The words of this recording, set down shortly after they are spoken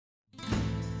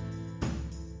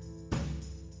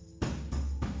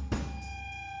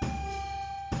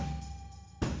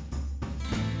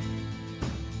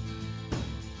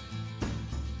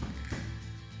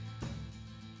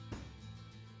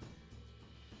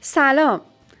سلام،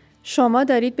 شما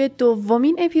دارید به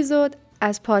دومین اپیزود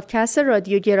از پادکست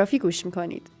رادیوگرافی گوش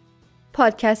میکنید.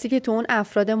 پادکستی که تو اون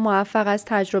افراد موفق از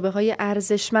تجربه‌های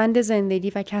ارزشمند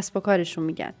زندگی و کسب و کارشون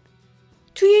میگن.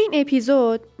 توی این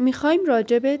اپیزود میخوایم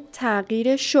راجع به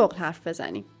تغییر شغل حرف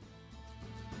بزنیم.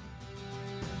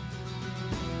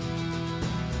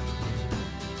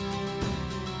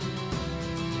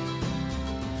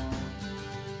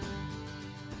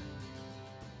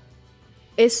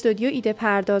 استودیو ایده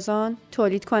پردازان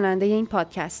تولید کننده این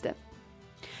پادکسته.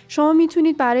 شما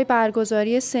میتونید برای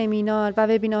برگزاری سمینار و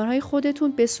وبینارهای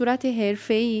خودتون به صورت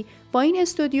حرفه‌ای با این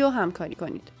استودیو همکاری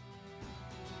کنید.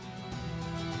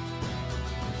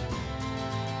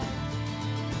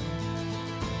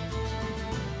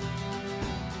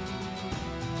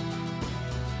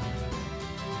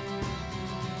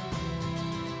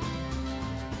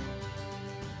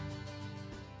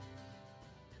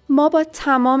 ما با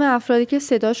تمام افرادی که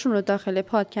صداشون رو داخل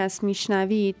پادکست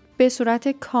میشنوید به صورت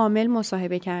کامل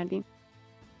مصاحبه کردیم.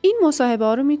 این مصاحبه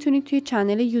ها رو میتونید توی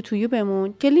چنل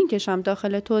یوتیوبمون که لینکش هم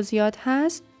داخل توضیحات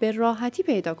هست به راحتی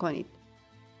پیدا کنید.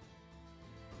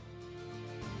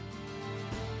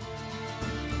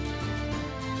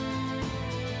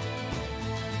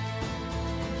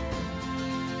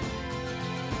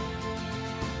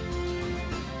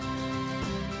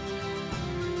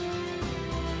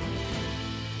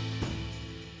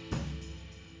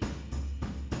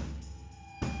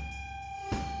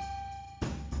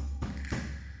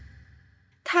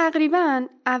 تقریباً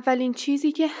اولین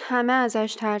چیزی که همه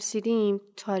ازش ترسیدیم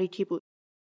تاریکی بود.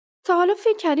 تا حالا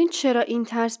فکر کردین چرا این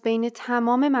ترس بین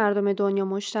تمام مردم دنیا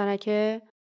مشترکه؟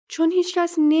 چون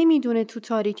هیچکس نمیدونه تو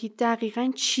تاریکی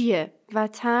دقیقاً چیه و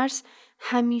ترس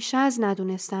همیشه از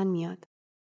ندونستن میاد.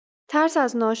 ترس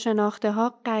از ناشناخته ها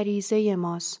غریزه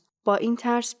ماست. با این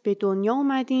ترس به دنیا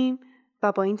اومدیم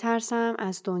و با این ترس هم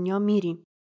از دنیا میریم.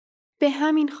 به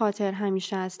همین خاطر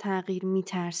همیشه از تغییر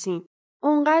میترسیم.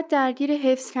 اونقدر درگیر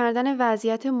حفظ کردن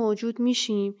وضعیت موجود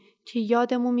میشیم که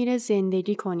یادمون میره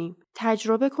زندگی کنیم،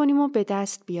 تجربه کنیم و به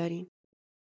دست بیاریم.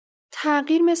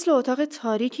 تغییر مثل اتاق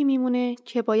تاریکی میمونه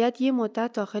که باید یه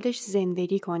مدت داخلش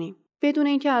زندگی کنیم، بدون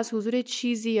اینکه از حضور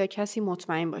چیزی یا کسی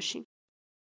مطمئن باشیم.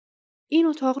 این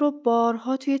اتاق رو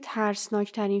بارها توی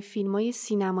ترسناکترین فیلم‌های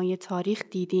سینمای تاریخ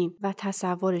دیدیم و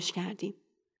تصورش کردیم.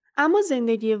 اما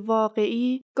زندگی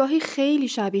واقعی گاهی خیلی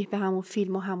شبیه به همون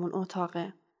فیلم و همون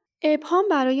اتاقه. ابهام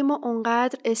برای ما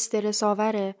اونقدر استرس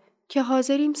آوره که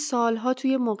حاضریم سالها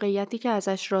توی موقعیتی که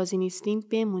ازش راضی نیستیم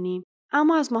بمونیم،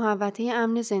 اما از محوطه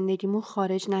امن زندگیمون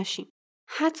خارج نشیم.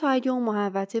 حتی اگه اون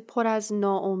محوطه پر از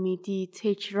ناامیدی،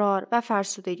 تکرار و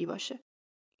فرسودگی باشه.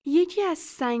 یکی از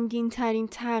سنگین ترین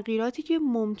تغییراتی که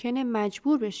ممکنه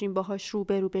مجبور بشیم باهاش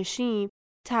روبرو بشیم،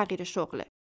 تغییر شغله.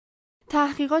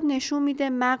 تحقیقات نشون میده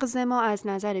مغز ما از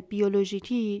نظر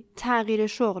بیولوژیکی تغییر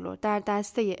شغل رو در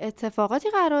دسته اتفاقاتی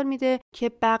قرار میده که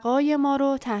بقای ما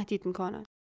رو تهدید میکنن.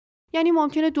 یعنی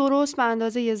ممکنه درست به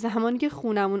اندازه یه زمانی که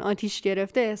خونمون آتیش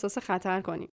گرفته احساس خطر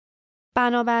کنیم.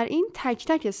 بنابراین تک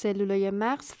تک سلولای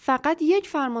مغز فقط یک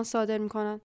فرمان صادر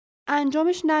میکنن: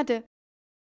 انجامش نده.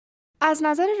 از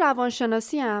نظر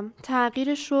روانشناسی هم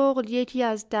تغییر شغل یکی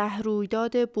از 10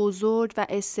 رویداد بزرگ و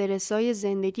استرسای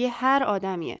زندگی هر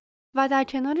آدمیه. و در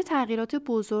کنار تغییرات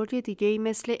بزرگ دیگه‌ای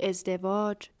مثل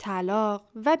ازدواج، طلاق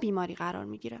و بیماری قرار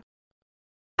میگیره.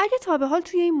 اگه تا به حال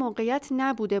توی این موقعیت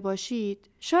نبوده باشید،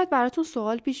 شاید براتون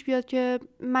سوال پیش بیاد که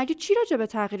مگه چی راجع به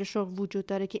تغییر شغل وجود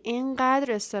داره که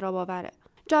اینقدر اضطراب آوره؟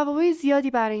 جوابای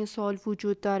زیادی برای این سوال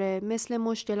وجود داره، مثل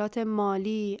مشکلات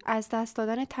مالی، از دست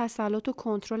دادن تسلط و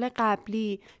کنترل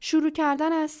قبلی، شروع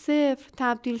کردن از صفر،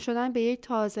 تبدیل شدن به یک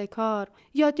تازه‌کار،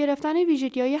 یاد گرفتن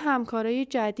ویژگی‌های همکارای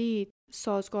جدید،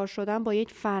 سازگار شدن با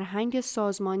یک فرهنگ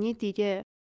سازمانی دیگه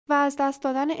و از دست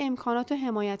دادن امکانات و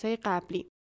حمایت‌های قبلی.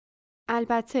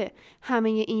 البته همه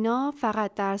اینا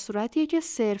فقط در صورتیه که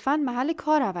صرفاً محل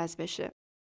کار عوض بشه.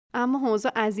 اما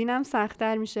اوضاع از اینم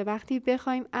سخت‌تر میشه وقتی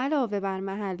بخوایم علاوه بر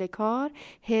محل کار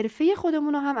حرفه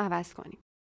خودمون رو هم عوض کنیم.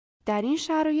 در این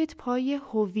شرایط پای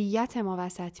هویت ما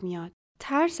وسط میاد.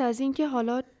 ترس از این که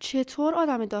حالا چطور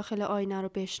آدم داخل آینه رو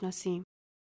بشناسیم.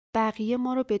 بقیه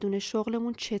ما رو بدون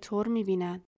شغلمون چطور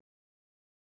میبینن؟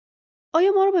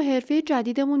 آیا ما رو با حرفه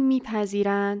جدیدمون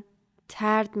میپذیرن؟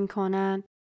 طرد میکنن؟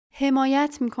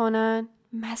 حمایت میکنن؟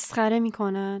 مسخره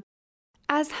میکنن؟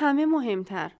 از همه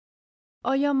مهمتر،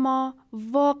 آیا ما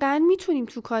واقعا میتونیم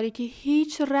تو کاری که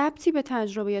هیچ ربطی به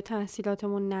تجربه یا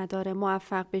تحصیلاتمون نداره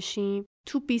موفق بشیم؟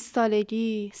 تو 20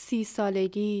 سالگی، 30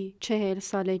 سالگی، 40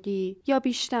 سالگی یا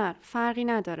بیشتر فرقی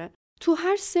نداره. تو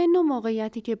هر سن و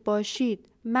موقعیتی که باشید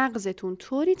مغزتون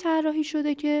طوری طراحی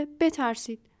شده که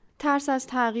بترسید. ترس از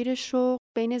تغییر شغل،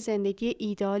 بین زندگی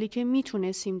ایدئالی که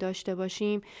میتونستیم داشته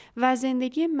باشیم و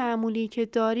زندگی معمولی که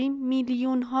داریم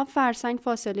میلیون‌ها فرسنگ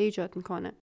فاصله ایجاد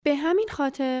میکنه. به همین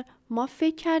خاطر ما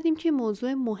فکر کردیم که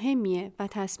موضوع مهمیه و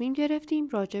تصمیم گرفتیم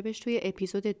راجبش توی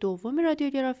اپیزود 2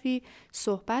 رادیوگرافی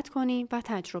صحبت کنیم و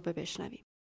تجربه بشنویم.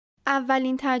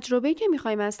 اولین تجربه که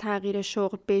میخوایم از تغییر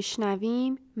شغل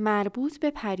بشنویم مربوط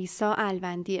به پریسا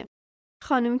الوندیه.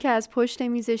 خانم که از پشت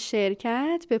میز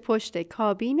شرکت به پشت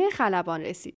کابین خلبان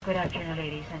رسید. Good afternoon,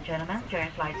 ladies and gentlemen.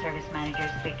 Joint Flight Service Manager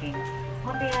speaking.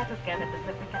 On behalf of Cathay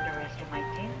Pacific and the rest of my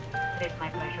team, it is my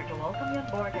pleasure to welcome you on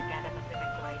board the Cathay Pacific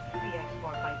Flight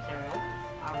PX450,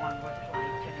 our one-way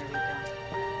flight to Narita.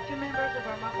 To members of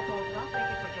our Marco Polo, thank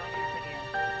you for joining us again.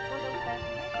 For those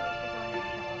passengers who wish to join the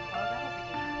additional program of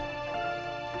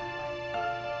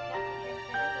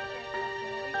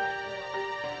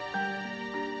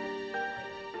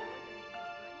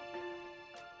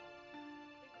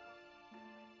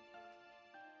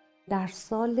در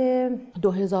سال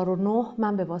 2009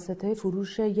 من به واسطه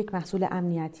فروش یک محصول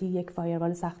امنیتی، یک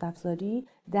فایروال سخت افزاری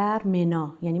در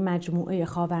منا، یعنی مجموعه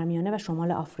خاورمیانه و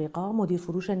شمال آفریقا، مدیر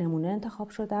فروش نمونه انتخاب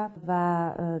شدم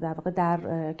و در واقع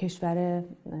در کشور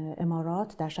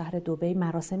امارات در شهر دبی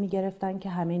مراسمی گرفتن که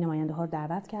همه نماینده ها رو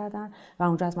دعوت کردن و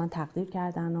اونجا از من تقدیر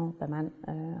کردن و به من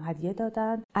هدیه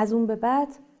دادن. از اون به بعد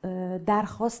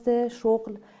درخواست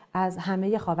شغل از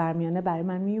همه خاورمیانه برای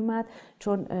من می اومد،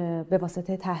 چون به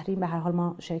واسطه تحریم به هر حال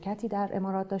ما شرکتی در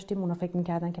امارات داشتیم، اونا فکر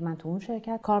می‌کردن که من تو اون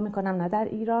شرکت کار میکنم نه در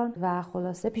ایران و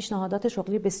خلاصه پیشنهادات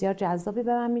شغلی بسیار جذابی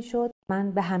به من میشد.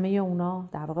 من به همه اونا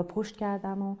در واقع پشت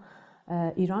کردم و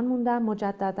ایران موندم.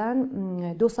 مجدداً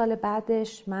 2 سال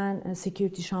بعدش من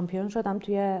سکیوریتی شامپیون شدم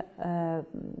توی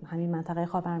همین منطقه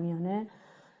خاورمیانه.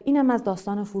 اینم از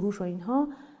داستان فروش و اینها.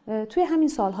 توی همین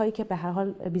سالهایی که به هر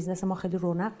حال بیزنس ما خیلی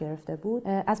رونق گرفته بود،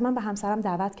 از من به همسرم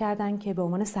دعوت کردن که به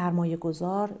عنوان سرمایه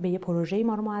گذار به یه پروژه‌ای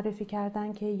ما رو معرفی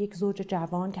کردن که یک زوج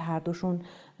جوان که هر دوشون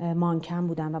مانکن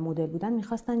بودن و مدل بودن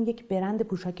می‌خواستن یک برند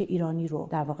پوشاک ایرانی رو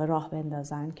در واقع راه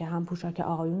بندازن که هم پوشاک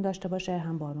آقایون داشته باشه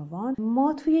هم بانوان.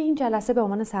 ما توی این جلسه به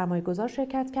عنوان سرمایه گذار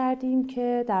شرکت کردیم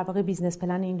که در واقع بیزنس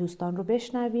پلن این دوستان رو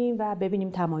بشنویم و ببینیم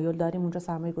تمایل داریم اونجا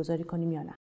سرمایه گذاری کنیم یا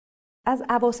نه. از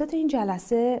اواسط این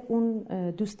جلسه اون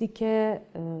دوستی که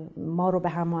ما رو به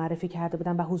هم معرفی کرده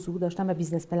بودن و حضور داشتن و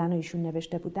بیزنس پلن رو ایشون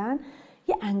نوشته بودن،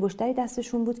 یه انگشتری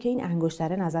دستشون بود که این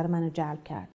انگشتره نظر منو جلب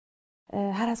کرد.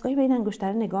 هر از گاهی به این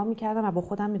انگشتره نگاه می‌کردم و با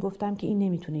خودم میگفتم که این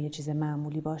نمیتونه یه چیز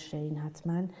معمولی باشه، این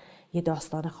حتما یه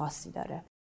داستان خاصی داره.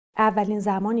 اولین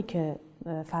زمانی که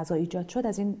فضا ایجاد شد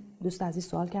از این دوست عزیز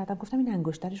سوال کردم، گفتم این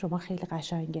انگشتر شما خیلی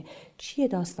قشنگه، چیه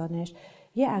داستانش؟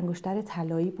 یه انگشتر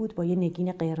طلایی بود با یه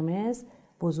نگین قرمز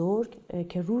بزرگ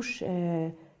که روش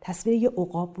تصویر یه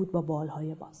عقاب بود با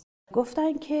بالهای باز.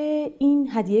 گفتن که این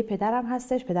هدیه پدرم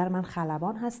هستش، پدر من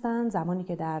خلبان هستن، زمانی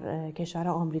که در کشور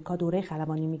آمریکا دوره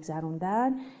خلبانی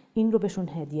میگذروندن این رو بهشون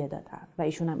هدیه دادن و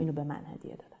ایشون هم اینو به من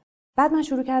هدیه دادن. بعد من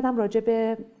شروع کردم راجع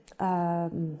به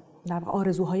در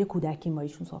آرزوهای کودکیم با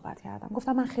ایشون صحبت کردم.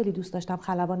 گفتم من خیلی دوست داشتم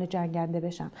خلبان جنگنده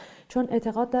بشم، چون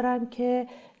اعتقاد دارن که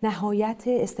نهایت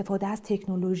استفاده از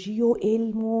تکنولوژی و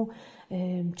علم و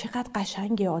چقدر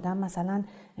قشنگه آدم مثلا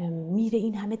میره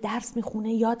این همه درس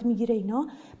میخونه یاد میگیره اینا،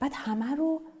 بعد همه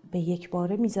رو به یک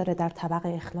باره میذاره در طبق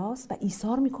اخلاص و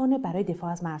ایثار میکنه برای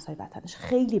دفاع از مرزهای وطنش.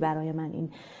 خیلی برای من این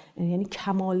یعنی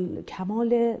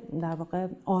کمال در واقع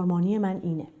آرمانی من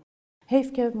اینه.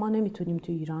 حیف که ما نمیتونیم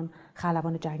تو ایران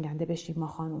خلبان جنگنده بشیم ما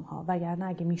خانوم ها، وگرنه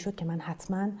اگه میشد که من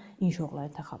حتما این شغل رو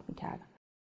انتخاب میکردم.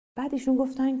 بعد ایشون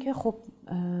گفتن که خب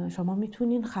شما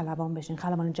میتونین خلبان بشین،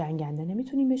 خلبان جنگنده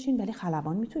نمیتونین بشین ولی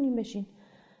خلبان میتونین بشین.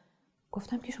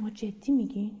 گفتم که شما جدی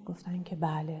میگین؟ گفتن که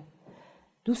بله.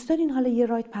 دوست دارین حالا یه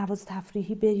راید پرواز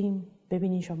تفریحی بریم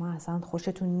ببینین شما اصلا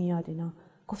خوشتون میاد اینا؟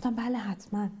 گفتم بله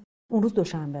حتما. اون روز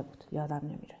دوشنبه بود یادم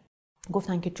نمیره.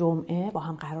 گفتن که جمعه با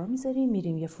هم قرار میذاریم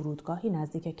میریم یه فرودگاهی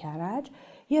نزدیک کرج،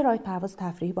 یه راید پرواز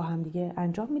تفریحی با هم دیگه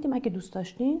انجام میدیم، اگه دوست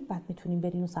داشتین بعد میتونین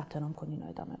برین و ثبت نام کنین و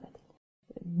ادامه بدین.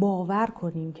 باور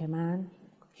کنین که من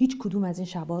هیچ کدوم از این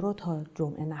شبا رو تا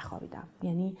جمعه نخوابیدم.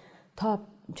 یعنی تا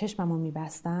چشممو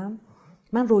میبستم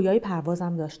من رویای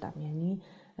پروازم داشتم، یعنی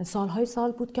سالهای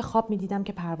سال بود که خواب میدیدم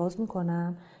که پرواز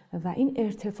میکنم و این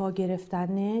ارتفاع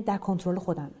گرفتن در کنترل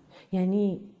خودم.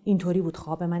 یعنی اینطوری بود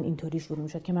خواب من، اینطوری شروع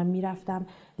میشد که من میرفتم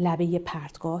لبه یه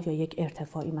پرتگاه یا یک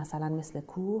ارتفاعی مثلا مثل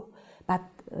کوه، بعد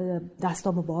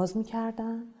دستامو باز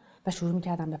میکردم و شروع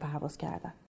میکردم به پرواز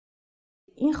کردن.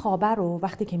 این خوابه رو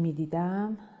وقتی که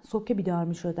میدیدم صبح که بیدار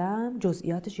میشدم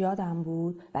جزئیاتش یادم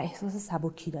بود و احساس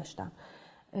سبکی داشتم.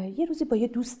 یه روزی با یه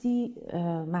دوستی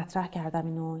مطرح کردم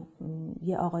اینو،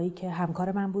 یه آقایی که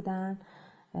همکار من بودن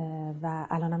و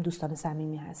الانم دوستان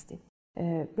صمیمی هستیم.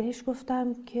 بهش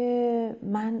گفتم که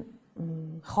من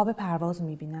خواب پرواز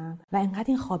میبینم و انقدر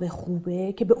این خواب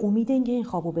خوبه که به امید اینکه این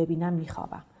خوابو ببینم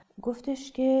میخوابم.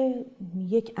 گفتش که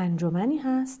یک انجمنی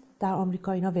هست در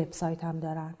آمریکا، اینا وبسایت هم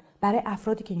دارن برای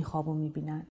افرادی که این خوابو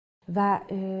میبینن و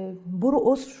برو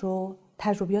عضو شو،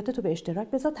 تجربیاتتو به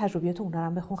اشتراک بذار، تجربیات اونها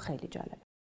هم بخون، خیلی جالب.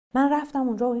 من رفتم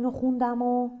اونجا و اینو خوندم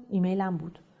و ایمیلم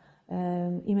بود،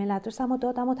 ایمیل ادرسمو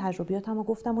دادم و تجربیاتمو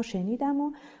گفتم و شنیدم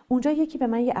و اونجا یکی به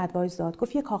من یه ادوایس داد،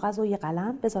 گفت یه کاغذ و یه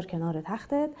قلم بذار کنار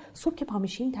تختت، صبح که پا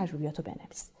میشی این تجربیاتو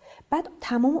بنویس، بعد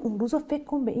تمام اون روزو فکر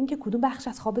کن به این که کدوم بخش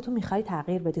از خوابتو میخوای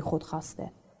تغییر بدی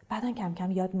خودخواسته، بعدن کم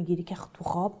کم یاد میگیری که تو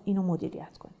خواب اینو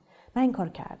مدیریت کنی. من این کار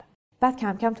کردم. بعد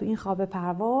کم کم تو این خواب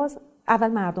پرواز اول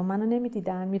مردم منو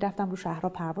نمیدیدن، میرفتم رو شهرها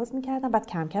پرواز میکردم، بعد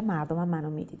کم کم مردم منو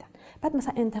میدیدن، بعد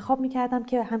مثلا انتخاب میکردم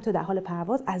که هم تو در حال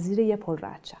پرواز از زیر یه پل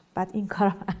رد شم، بعد این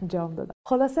کارم انجام دادم.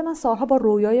 خلاصه من سالها با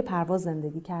رویای پرواز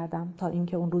زندگی کردم تا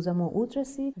اینکه اون روز موعود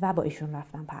رسید و با ایشون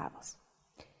رفتم پرواز.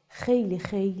 خیلی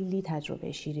خیلی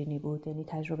تجربه شیرینی بود. یعنی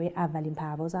تجربه اولین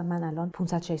پروازم، من الان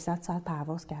 500 600 ساعت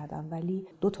پرواز کردم ولی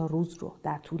 2 روز رو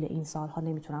در طول این سالها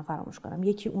نمیتونم فراموش کنم.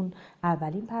 یکی اون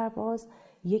اولین پرواز،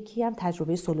 یکی هم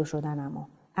تجربه سولو شدنم،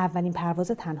 اولین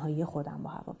پرواز تنهایی خودم با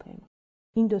هواپیما.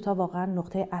 این 2 واقعا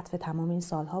نقطه عطف تمام این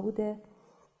سالها بوده.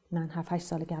 من 7-8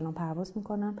 ساله که الان پرواز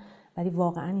میکنم ولی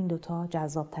واقعا این 2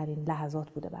 جذابترین لحظات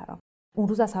بوده برام. اون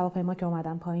روز از هواپیما که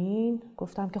اومدم پایین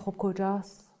گفتم که خب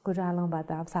کجا الان باید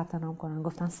برم ثبت نام کنم؟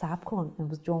 گفتن صبر کن،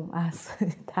 امروز جمعه است،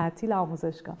 تعطیل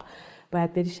آموزشگاه،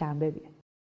 باید بری شنبه بیای.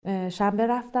 شنبه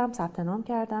رفتم ثبت نام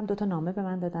کردم. 2 نامه به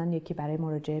من دادن، یکی برای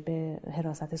مراجعه به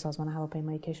حراست سازمان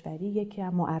هواپیمایی کشوری، یکی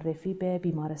هم معرفی به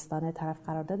بیمارستان طرف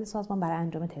قرارداد سازمان برای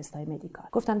انجام تست‌های مدیکال.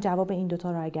 گفتم جواب این 2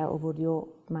 رو اگر آوردی و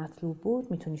مطلوب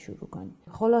بود میتونی شروع کنی.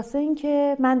 خلاصه این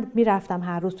که من میرفتم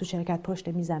هر روز تو شرکت پشت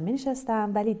میزم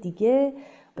می‌نشستم، ولی دیگه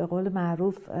به قول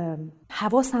معروف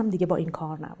حواسم دیگه با این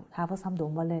کار نبود، حواسم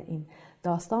دنبال این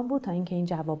داستان بود تا اینکه این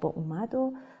جواب اومد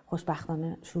و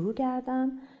خوشبختانه شروع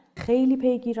کردم. خیلی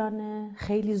پیگیرانه،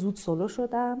 خیلی زود سولو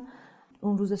شدم.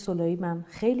 اون روز سولویی من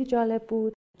خیلی جالب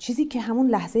بود. چیزی که همون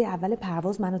لحظه اول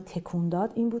پرواز منو تکون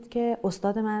داد این بود که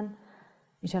استاد من،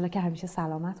 انشالله که همیشه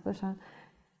سلامت باشن،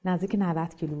 نزدیک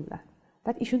 90 کیلو بودن.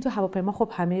 بعد ایشون تو هواپیما، خب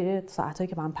همه ساعتایی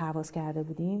که من پرواز کرده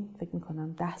بودیم، فکر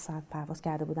میکنم 10 ساعت پرواز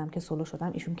کرده بودم که سولو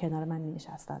شدم، ایشون کنار من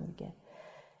می‌نشستن دیگه.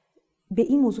 به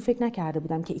این موضوع فکر نکرده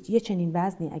بودم که یه چنین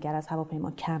وزنی اگر از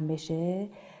هواپیما کم بشه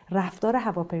رفتار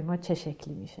هواپیما چه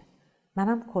شکلی میشه.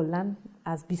 منم کلا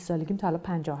از 20 سالگیم تا حالا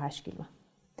 58 کیلو.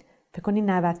 فکر کنین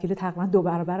 90 کیلو تقریبا 2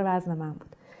 برابر وزن من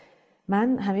بود.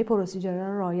 من همه پروسیجرها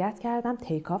رو رعایت کردم،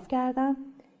 تیک آف کردم.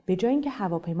 به جای اینکه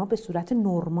هواپیما به صورت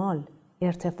نرمال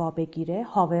ارتفاع بگیره،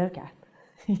 هاور کرد.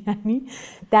 یعنی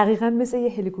دقیقاً مثل یه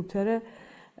هلیکوپتر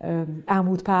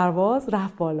عمود پرواز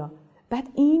رفت بالا. بعد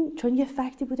این چون یه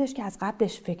فکتی بودش که از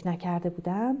قبلش فکر نکرده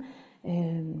بودم،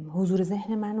 حضور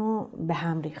ذهن منو به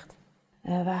هم ریخت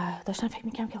و داشتم فکر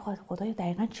میکنم که خدایا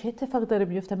دقیقاً چه اتفاقی داره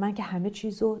میفته. من که همه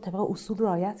چیزو طبق اصول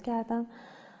رعایت کردم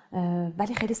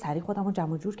ولی خیلی سریع خودم رو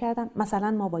جمع جور کردم.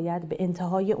 مثلا ما باید به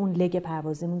انتهای اون لگ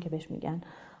پروازیمون که بهش میگن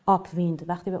آپ ویند،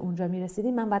 وقتی به اونجا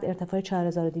میرسیدیم من بعد ارتفاع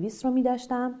 4200 رو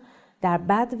میداشتم. در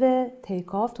بدو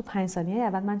تیک آف تو 5 ثانیه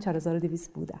اول من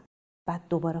 4200 بودم. بعد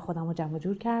دوباره خودم رو جمع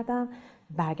جور کردم،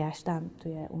 برگشتم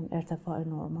توی اون ارتفاع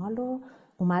نرمال رو،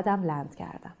 اومدم لند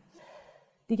کردم.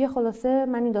 دیگه خلاصه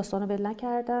من این داستان رو ول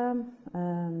نکردم،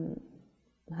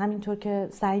 همینطور که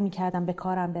سعی میکردم به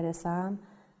کارم برسم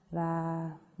و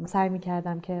سعی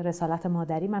میکردم که رسالت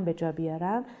مادری من به جا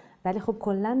بیارم. ولی خب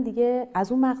کلا دیگه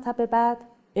از اون مقطع به بعد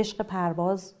عشق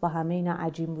پرواز با همه اینا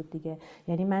عجیم بود دیگه.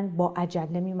 یعنی من با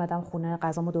عجله می اومدم خونه،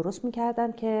 غذامو درست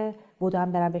میکردم که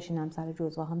بودم برم بشینم سر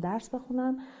جزوه هم درس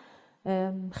بخونم.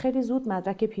 خیلی زود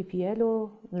مدرک PPL و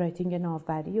رایتینگ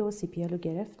ناوبری و CPL رو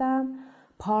گرفتم.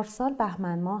 پارسال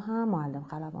بهمن ماه هم معلم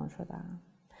خلبان شدم.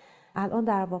 الان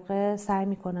در واقع سعی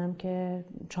میکنم که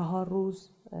 4 روز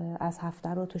از هفته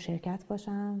رو تو شرکت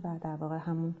باشم و در واقع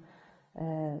همون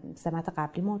سمت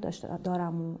قبلیمو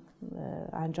دارم و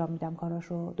انجام میدم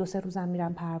کاراشو. 2-3 روزم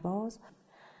میرم پرواز.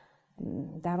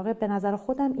 در واقع به نظر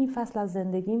خودم این فصل از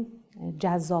زندگیم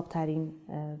جذابترین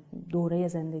دوره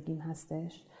زندگیم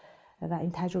هستش و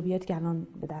این تجربیاتی که الان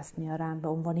به دست میارم به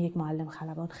عنوان یک معلم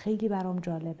خلبان خیلی برام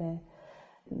جالبه.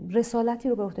 رسالتی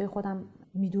رو به عهده خودم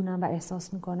میدونم و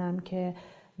احساس میکنم که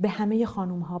به همه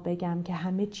خانوم ها بگم که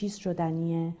همه چیز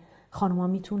شدنیه. خانوم ها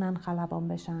میتونن خلبان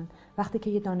بشن. وقتی که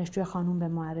یه دانشجوی خانوم به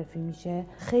معرفی میشه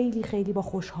خیلی خیلی با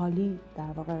خوشحالی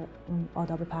در واقع اون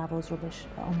آداب پرواز رو بهش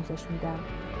آموزش میدم.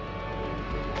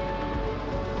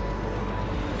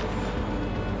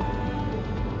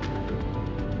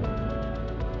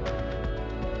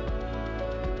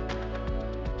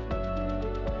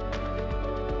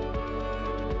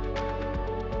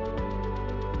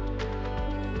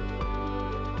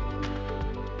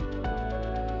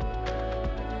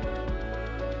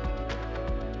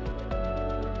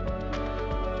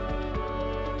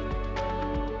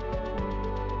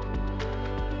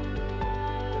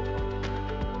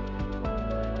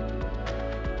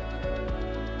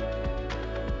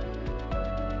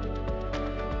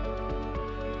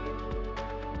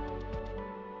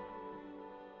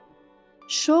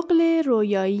 شغل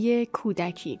رویایی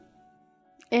کودکی.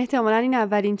 احتمالاً این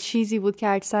اولین چیزی بود که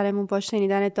اکثرمون با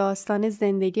شنیدن داستان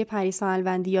زندگی پریسا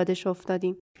الوندی یادش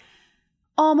افتادیم.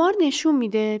 آمار نشون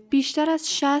میده بیشتر از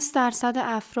 60%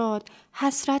 افراد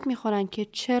حسرت میخورن که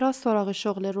چرا سراغ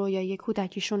شغل رویایی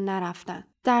کودکیشون نرفتن.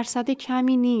 درصد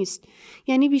کمی نیست.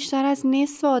 یعنی بیشتر از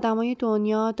نصف آدمای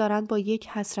دنیا دارن با یک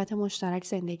حسرت مشترک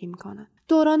زندگی میکنن.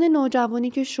 دوران نوجوانی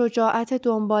که شجاعت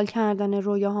دنبال کردن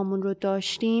رویاهامون رو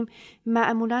داشتیم،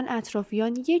 معمولاً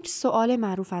اطرافیان یک سوال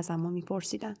معروف ازمون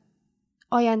میپرسیدن.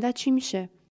 آینده چی میشه؟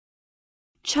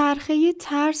 چرخه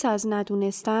ترس از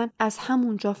ندونستن از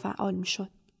همونجا فعال میشد.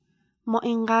 ما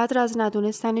اینقدر از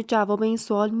ندونستن جواب این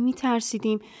سوال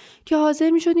میترسیدیم که حاضر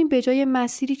میشدیم به جای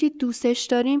مسیری که دوستش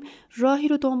داریم راهی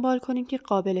رو دنبال کنیم که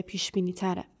قابل پیش بینی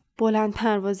تره. بلند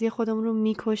پروازی خودمون رو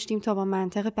میکشتیم تا با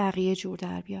منطق بقیه جور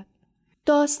در بیاد.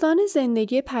 داستان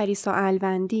زندگی پریسا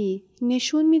الوندی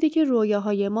نشون میده که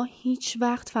رویاهای ما هیچ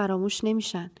وقت فراموش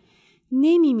نمیشن.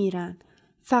 نمیمیرن.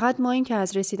 فقط ما این که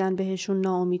از رسیدن بهشون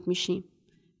ناامید میشیم.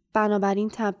 بنابراین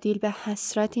تبدیل به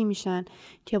حسرتی میشن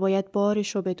که باید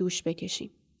بارش رو به دوش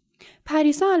بکشیم.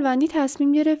 پریسا الوندی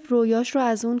تصمیم گرفت رویاش رو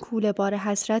از اون کوله بار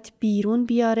حسرت بیرون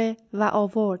بیاره و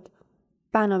آورد.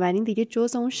 بنابراین دیگه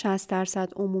جز اون 60%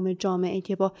 عموم جامعه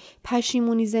که با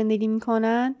پشیمونی زندگی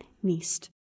میکنن نیست.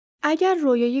 اگر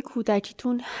رویای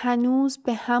کودکیتون هنوز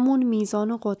به همون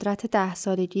میزان و قدرت 10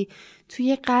 سالگی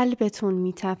توی قلبتون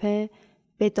میتپه،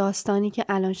 به داستانی که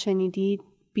الان شنیدید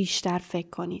بیشتر فکر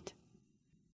کنید.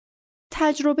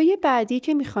 تجربه بعدی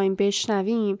که میخوایم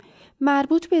بشنویم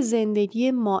مربوط به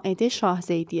زندگی مائده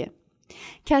زیدیه.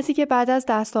 کسی که بعد از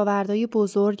دستاوردهای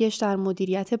بزرگش در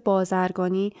مدیریت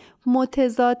بازرگانی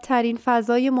متضادترین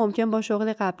فضای ممکن با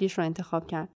شغل قبلیش رو انتخاب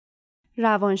کرد.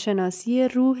 روانشناسی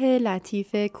روح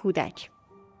لطیف کودک.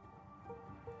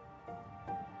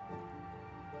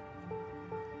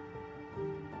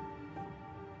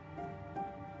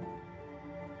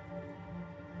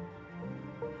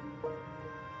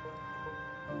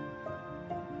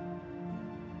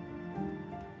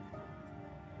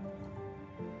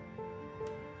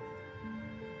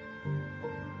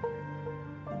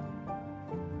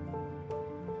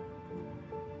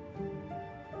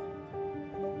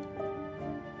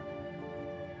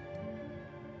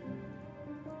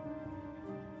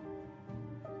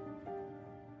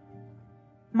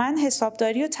 من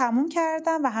حسابداری رو تموم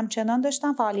کردم و همچنان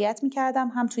داشتم فعالیت میکردم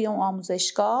هم توی اون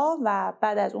آموزشگاه و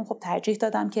بعد از اون خب ترجیح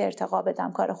دادم که ارتقا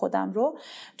بدم کار خودم رو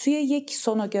توی یک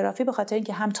سونوگرافی، به خاطر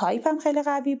اینکه هم تایپم خیلی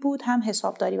قوی بود هم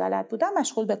حسابداری بلد بودم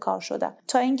مشغول به کار شدم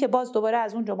تا اینکه باز دوباره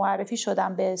از اونجا معرفی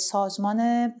شدم به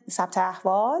سازمان ثبت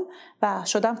احوال و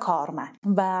شدم کارمند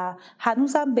و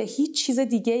هنوزم به هیچ چیز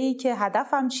دیگه‌ای که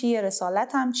هدفم چیه،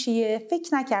 رسالتم چیه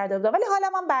فکر نکرده بودم، ولی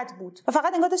حالم هم بد بود و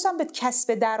فقط انگار داشتم به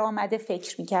کسب درآمد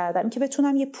فکر می‌کردم که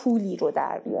بتونم یه پولی رو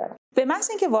در بیارم. به محض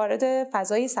اینکه وارد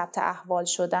فضای ثبت احوال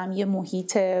شدم، یه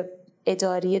محیط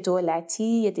اداری دولتی،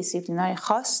 یه دیسیپلینای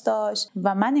خاص داشت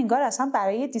و من انگار اصلا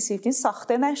برای دیسیپلین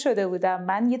ساخته نشده بودم.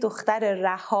 من یه دختر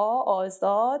رها،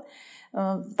 آزاد،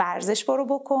 ورزش برو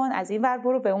بکن، از این ور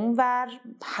برو به اون ور،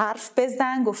 حرف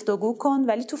بزن، گفتگو کن،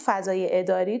 ولی تو فضای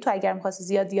اداری تو اگر می‌خواستی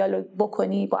زیاد دیالوگ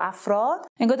بکنی با افراد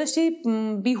انگار داشتی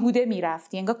بیهوده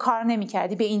میرفتی، انگار کار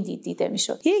نمی‌کردی، به این دیده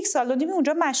میشد. 1 سال و نیم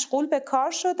اونجا مشغول به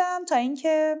کار شدم تا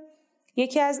اینکه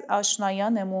یکی از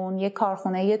آشنایانمون یک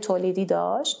کارخونه تولیدی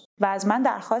داشت و از من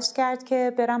درخواست کرد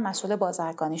که برم مسئول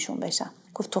بازرگانیشون بشم.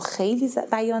 گفت تو خیلی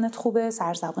بیانت خوبه،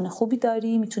 سرزبان خوبی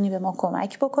داری، میتونی به ما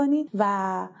کمک بکنی و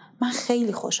من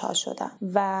خیلی خوشحال شدم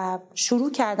و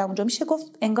شروع کردم. اونجا میشه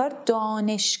گفت انگار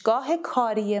دانشگاه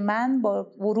کاری من با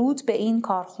ورود به این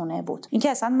کارخونه بود.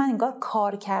 اینکه اصلا من انگار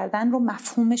کار کردن رو،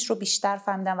 مفهومش رو بیشتر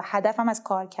فهمیدم و هدفم از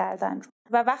کار کردن رو.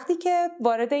 و وقتی که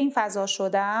وارد این فضا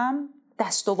شدم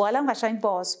دست و بالم قشنگ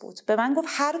باز بود. به من گفت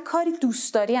هر کاری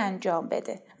دوست داری انجام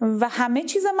بده و همه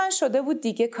چیز من شده بود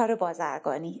دیگه کار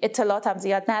بازرگانی. اطلاعاتم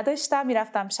زیاد نداشتم،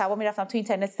 میرفتم تو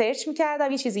اینترنت سرچ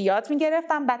میکردم، یه چیزی یاد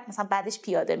میگرفتم، بعد مثلا بعدش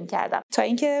پیاده میکردم تا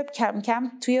اینکه کم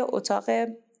کم توی اتاق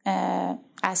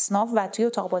اصناف و توی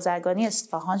اتاق بازرگانی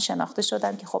اصفهان شناخته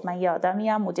شدم که خب من یه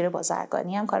آدمیم، مدیر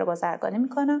بازرگانیم، کار بازرگانی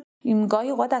میکنم. این گاهی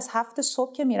اوقات از 7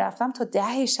 صبح که میرفتم تا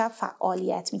 10 شب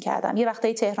فعالیت میکردم. یه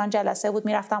وقتایی تهران جلسه بود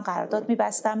میرفتم قرارداد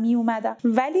میبستم میومدم،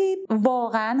 ولی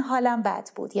واقعا حالم بد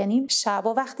بود. یعنی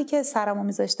شبا وقتی که سرمو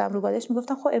میذاشتم رو بالش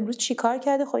میگفتم خب امروز چی کار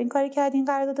کردی؟ خب این کاری کردی، این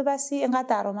قرارداد بستی، اینقدر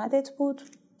درآمدت بود،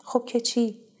 خب که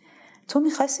چی؟ تو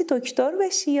میخواستی دکتر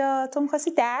بشی یا تو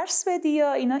میخواستی درس بدی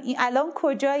یا اینا، این الان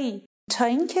کجایی؟ تا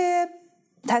اینکه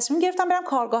تصمیم گرفتم برم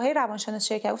کارگاه‌های روانشناسی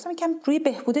شرکت. گفتم یکم روی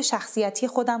بهبود شخصیتی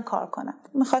خودم کار کنم.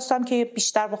 می‌خواستم که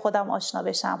بیشتر با خودم آشنا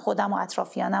بشم، خودم و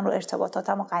اطرافیانم رو،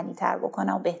 ارتباطاتم رو غنی‌تر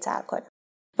بکنم و بهتر کنم.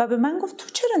 و به من گفت تو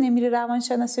چرا نمیری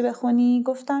روانشناسی بخونی؟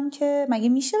 گفتم که مگه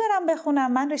میشه برم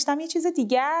بخونم؟ من رشتم یه چیز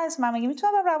دیگه است، من مگه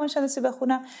میتونم برم روانشناسی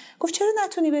بخونم؟ گفت چرا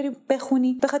نتونی بری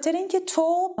بخونی؟ به خاطر اینکه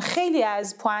تو خیلی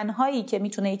از پوان‌هایی که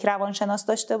میتونه یک روانشناس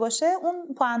داشته باشه اون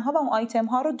پوان‌ها و اون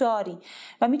آیتم‌ها رو داری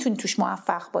و میتونی توش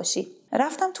موفق باشی.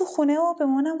 رفتم تو خونه و به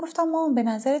مامانم گفتم مامان به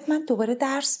نظرت من دوباره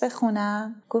درس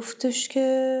بخونم؟ گفتش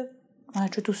که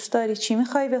چه دوست داری؟ چی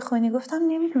میخوای بخونی؟ گفتم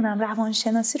نمیدونم،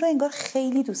 روانشناسی رو انگار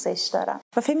خیلی دوستش دارم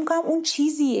و فکر میکنم اون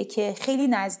چیزیه که خیلی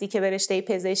نزدیکه به رشته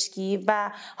پزشکی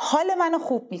و حال منو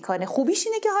خوب میکنه. خوبیش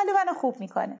اینه که حال منو خوب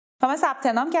میکنه. و من ثبت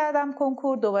نام کردم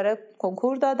کنکور، دوباره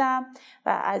کنکور دادم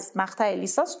و از مقطع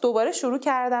لیسانس دوباره شروع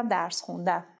کردم درس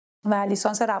خوندن و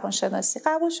لیسانس روانشناسی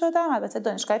قبول شدم. البته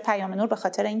دانشگاه پیام نور به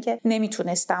خاطر اینکه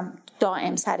نمیتونستم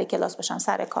دائم سر کلاس باشم،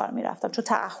 سر کار میرفتم چون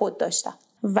تعهد داشتم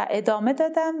و ادامه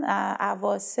دادم.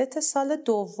 اواسط سال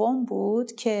دوم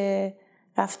بود که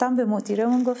رفتم به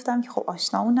مدیرمون گفتم که خب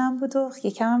آشنامونم بود و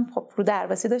یکم خب رو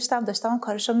درواسی داشتم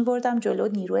کارشو میبردم جلو،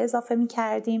 نیرو اضافه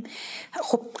میکردیم،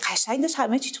 خب قشنگ داشت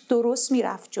همه چی درست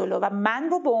میرفت جلو و من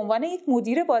رو به عنوان یک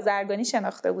مدیر بازرگانی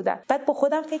شناخته بودن. بعد با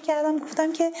خودم فکر کردم،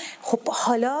 گفتم که خب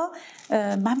حالا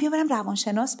من بیام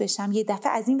روانشناس بشم، یه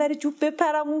دفعه از این ور جوب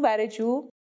بپرم اون ور جوب،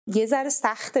 یه ذره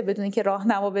سخته بدون که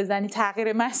راهنما بزنی،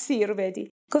 تغییر مسیر بدی.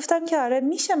 گفتم که آره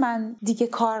میشه من دیگه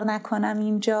کار نکنم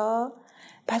اینجا.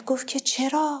 بعد گفت که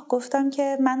چرا؟ گفتم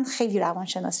که من خیلی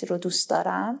روانشناسی رو دوست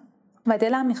دارم و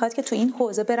دلم میخواد که تو این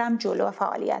حوزه برم جلو و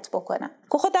فعالیت بکنم.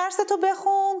 گفت خب درستو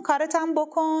بخون، کارتم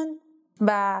بکن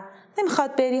و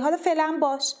نمیخواد بری حالا فعلا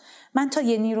باش، من تا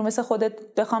یه نیرو مثل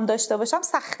خودت بخوام داشته باشم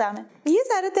سختمه. یه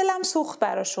ذره دلم سوخت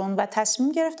براشون و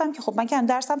تصمیم گرفتم که خب من که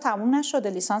درسم تموم نشده،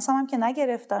 لیسانسم هم که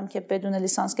نگرفتم، که بدون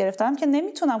لیسانس گرفتم که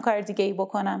نمیتونم کار دیگه ای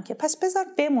بکنم، که پس بذار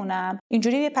بمونم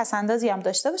اینجوری یه پسندازی هم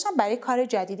داشته باشم برای کار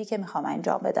جدیدی که میخوام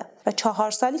انجام بدم. و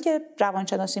 4 سالی که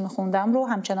روانشناسی میخوندم رو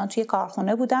همچنان توی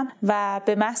کارخونه بودم و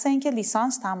به محض اینکه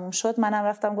لیسانس تموم شد منم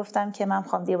رفتم گفتم که من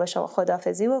میخوام دیگه با شما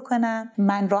خداحافظی بکنم.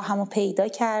 من راهمو پیدا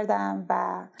کردم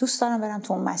و دوست دارم برم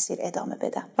تو اون مسیر ادامه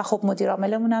بدم. و خب مدیر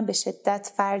عاملمونم به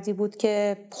شدت فردی بود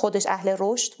که خودش اهل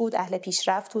رشد بود، اهل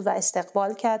پیشرفت بود و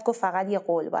استقبال کرد. گفت فقط یه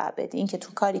قول باید بدی، این که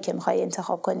تو کاری که میخوای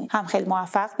انتخاب کنی هم خیلی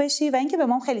موفق بشی و اینکه به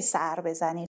ما خیلی سر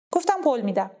بزنی. گفتم قول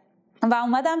میدم و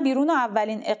اومدم بیرون و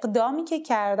اولین اقدامی که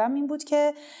کردم این بود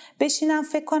که بشینم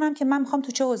فکر کنم که من میخوام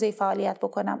تو چه حوزه‌ای فعالیت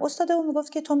بکنم. استادمون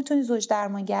میگفت که تو میتونی زوج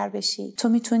درمانگر بشی، تو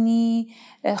میتونی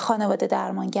خانواده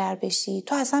درمانگر بشی،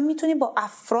 تو اصلا میتونی با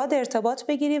افراد ارتباط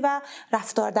بگیری و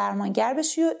رفتار درمانگر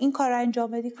بشی و این کار رو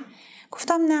انجام بدی.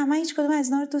 گفتم نه، من هیچ کدوم از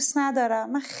اینا رو دوست ندارم،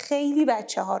 من خیلی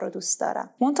بچه‌ها رو دوست دارم.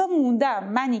 منتها موندم،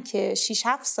 منی که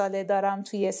 6-7 ساله دارم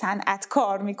توی صنعت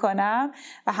کار میکنم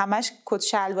و همش کت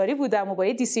شلواری بودم و با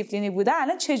یه دیسیپلینی بودم،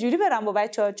 الان چجوری برم با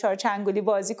بچه‌ها 4 چنگولی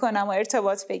بازی کنم و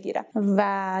ارتباط بگیرم؟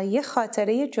 و یه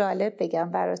خاطره جالب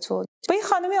بگم براتون. با یه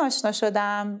خانمی آشنا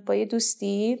شدم، با یه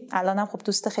دوستی، الانم خب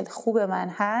دوست خیلی خوب من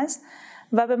هست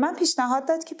و به من پیشنهاد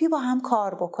داد که بیا با هم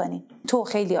کار بکنیم. تو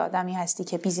خیلی آدمی هستی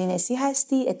که بیزینسی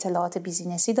هستی، اطلاعات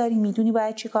بیزینسی داری، میدونی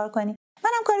باید چی کار کنی.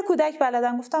 منم کار کودک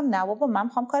بلدم. گفتم نه بابا، من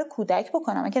میخوام کار کودک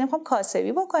بکنم، من که نمیخوام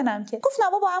کاسبی بکنم که. گفت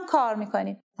نه بابا هم کار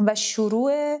میکنیم. و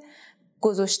شروع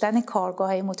گذاشتن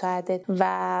کارگاه‌های متعدد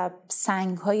و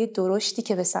سنگ‌های درشتی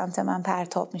که به سمت من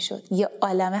پرتاب می‌شد. یه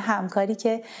عالمه همکاری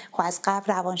که خب از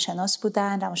قبل روانشناس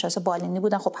بودن، روانشناس بالینی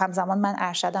بودن، خب همزمان من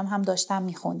ارشدم هم داشتم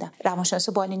می‌خوندم. روانشناس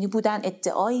بالینی بودن،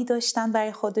 ادعایی داشتن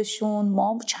برای خودشون،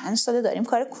 ما چند ساله داریم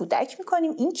کار کودک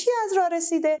می‌کنیم، این کی از راه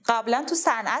رسیده؟ قبلا تو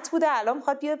صنعت بوده، الان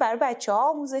می‌خواد بیاد برای بچه‌ها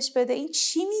آموزش بده، این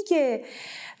چی میگه؟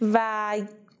 و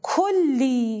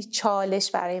کلی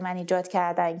چالش برای من ایجاد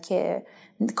کردن که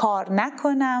کار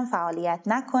نکنم، فعالیت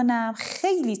نکنم.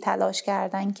 خیلی تلاش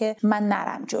کردن که من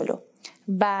نرم جلو.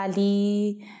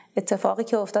 ولی اتفاقی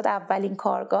که افتاد، اولین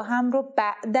کارگاه هم رو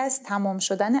بعد از تمام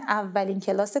شدن اولین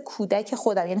کلاس کودک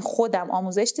خودم، یعنی خودم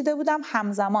آموزش دیده بودم،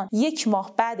 همزمان 1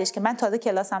 ماه بعدش که من تازه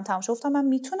کلاسم تمام شد گفتم من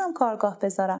میتونم کارگاه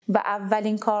بذارم و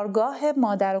اولین کارگاه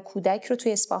مادر و کودک رو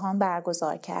توی اصفهان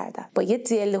برگزار کردم با یه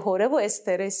دلهره و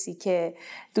استرسی که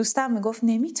دوستم میگفت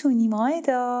نمیتونی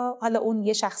مائده. حالا اون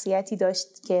یه شخصیتی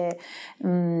داشت که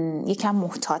یکم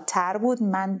محتاط‌تر بود،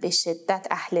 من به شدت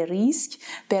اهل ریسک،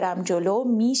 برم جلو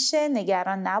میشه،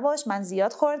 نگران نباش، من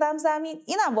زیاد خوردم زمین،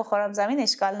 اینم بخورم زمین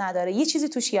اشکال نداره، یه چیزی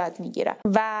توش یاد میگیرم.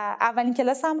 و اولین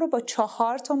کلاسم رو با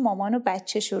 4 تا مامان و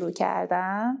بچه شروع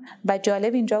کردم و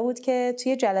جالب اینجا بود که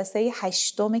توی جلسه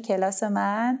 8م کلاس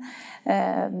من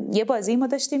یه بازی ما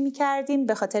داشتیم میکردیم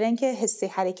به خاطر اینکه حس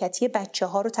حرکتی بچه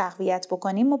ها رو تقویت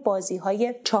بکنیم. ما بازی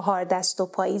های 4 دست و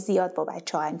پایی زیاد با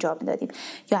بچه ها انجام دادیم،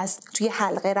 یا از توی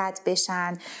حلقه رد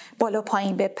بشن، بالا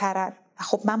پایین بپرن.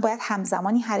 خب من باید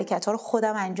همزمان این حرکت‌ها رو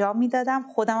خودم انجام میدادم،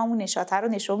 خودم اون نشاطه رو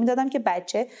نشون میدادم که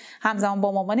بچه همزمان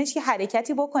با مامانش یه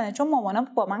حرکتی بکنه، چون مامانم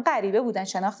با من غریبه بودن،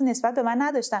 شناختی نسبت به من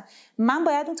نداشتن. من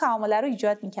باید اون تعامله رو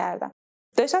ایجاد میکردم.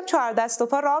 داشتم 4 دست و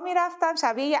پا راه میرفتم،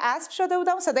 شبیه یه اسب شده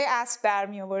بودم و صدای اسب در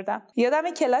می آوردم. یادم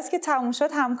کلاس که تموم شد،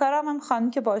 همکارم هم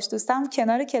خانم که باش دوستم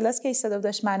کنار کلاس که ایستاده بود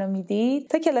داشت منو میدید.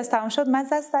 تا کلاس تموم شد من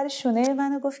زد سر شونه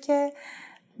منو گفت که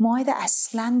مائده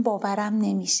اصلاً باورم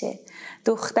نمیشه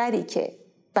دختری که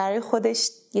برای خودش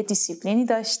یه دیسیپلینی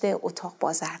داشته، اتاق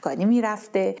بازرگانی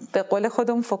میرفته، به قول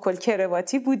خودم فوکل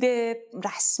کرواتی بوده،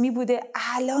 رسمی بوده،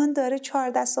 الان داره 4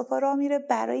 دست و پا راه میره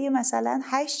برای مثلا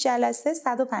 8 جلسه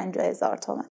 150,000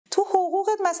 تومان. تو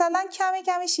حقوقت مثلا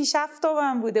کمی 6-7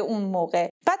 تومن بوده اون موقع،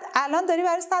 بعد الان داری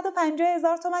برای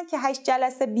 150,000 تومن که 8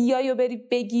 جلسه بیای و بری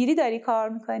بگیری داری کار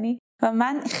میکنی. و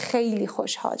من خیلی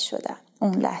خوشحال شدم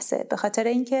اون لحظه، به خاطر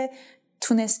اینکه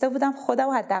تونسته بودم خودم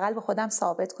و حداقل به خودم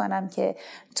ثابت کنم که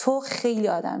تو خیلی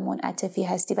آدم منعطفی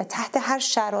هستی و تحت هر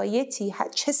شرایطی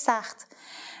چه سخت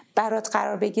برات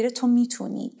قرار بگیره تو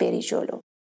میتونی بری جلو.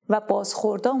 و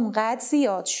بازخوردا اونقدر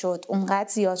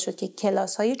زیاد شد که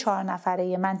کلاس‌های 4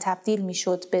 نفره من تبدیل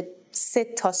میشد به 3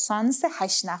 تا سانس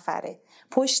 8 نفره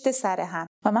پشت سر هم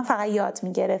و من فقط یاد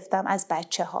میگرفتم از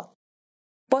بچه‌ها.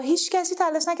 با هیچ کسی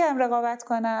تلاش نکردم رقابت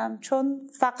کنم، چون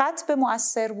فقط به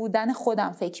مؤثر بودن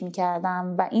خودم فکر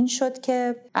میکردم و این شد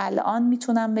که الان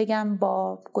میتونم بگم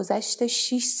با گذشت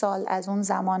 6 سال از اون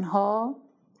زمانها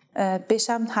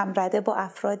بشم همرده با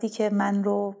افرادی که من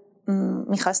رو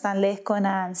میخواستن له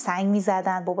کنن، سنگ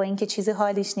میزدن بابا این که چیزی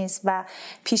حالیش نیست و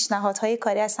پیشنهادهای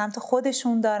کاری از سمت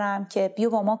خودشون دارم که بیا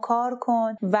با ما کار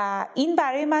کن و این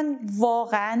برای من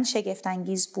واقعا شگفت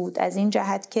انگیز بود از این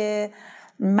جهت که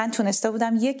من تونسته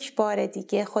بودم یک بار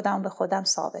دیگه خودم به خودم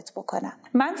ثابت بکنم.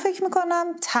 من فکر میکنم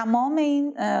تمام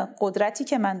این قدرتی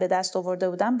که من به دست آورده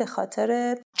بودم به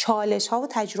خاطر چالش ها و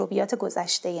تجربیات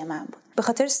گذشته من بود، به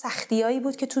خاطر سختیایی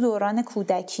بود که تو دوران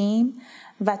کودکیم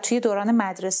و توی دوران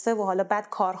مدرسه و حالا بعد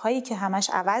کارهایی که همش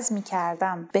عوض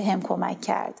میکردم به هم کمک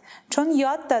کرد، چون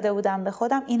یاد داده بودم به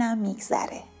خودم اینم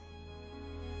میگذره.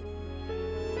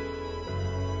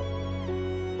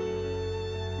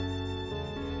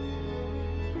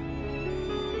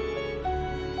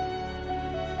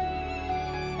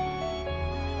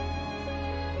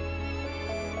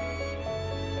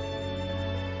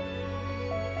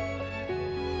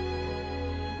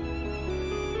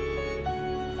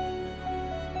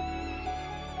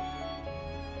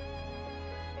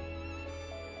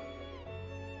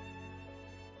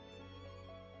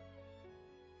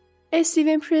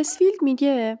 استیون پرسفیلد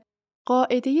میگه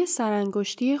قاعده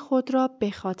سرانگشتی خود را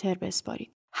به خاطر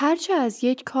بسپارید. هرچه از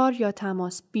یک کار یا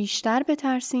تماس بیشتر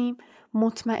بترسیم،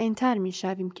 مطمئن‌تر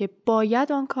میشویم که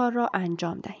باید آن کار را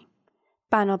انجام دهیم.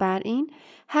 بنابراین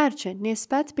هرچه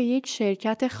نسبت به یک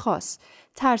شرکت خاص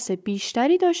ترس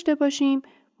بیشتری داشته باشیم،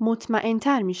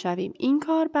 مطمئن‌تر میشویم این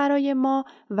کار برای ما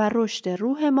و رشد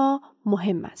روح ما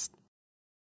مهم است.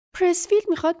 پرسفیلد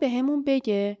میخواد به همون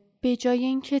بگه به جای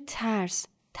اینکه ترس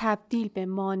تبدیل به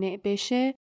مانع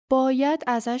بشه، باید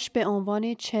ازش به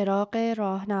عنوان چراغ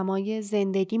راهنمای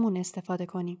زندگیمون استفاده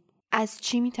کنیم. از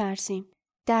چی میترسیم؟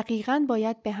 دقیقاً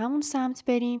باید به همون سمت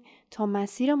بریم تا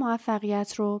مسیر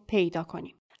موفقیت رو پیدا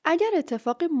کنیم. اگر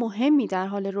اتفاق مهمی در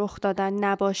حال رخ دادن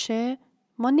نباشه،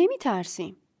 ما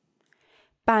نمیترسیم.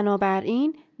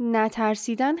 بنابراین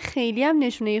نترسیدن خیلی هم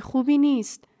نشونه خوبی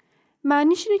نیست.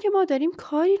 معنیش اینه که ما داریم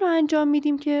کاری رو انجام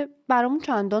میدیم که برامون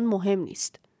چندان مهم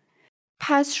نیست.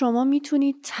 پس شما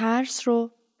میتونید ترس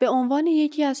رو به عنوان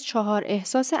یکی از 4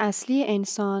 احساس اصلی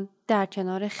انسان در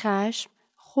کنار خشم،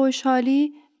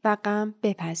 خوشحالی و غم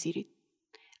بپذیرید.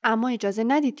 اما اجازه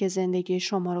ندید که زندگی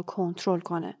شما رو کنترل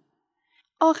کنه.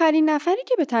 آخرین نفری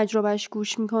که به تجربهش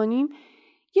گوش میکنیم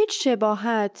یک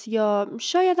شباهت یا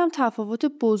شاید هم تفاوت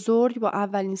بزرگ با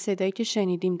اولین صدایی که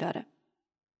شنیدیم داره.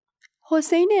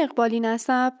 حسین اقبالی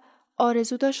نسب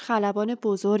آرزو داشت خلبان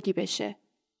بزرگی بشه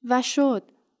و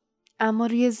شد، اما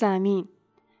روی زمین،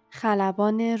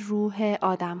 خلبان روح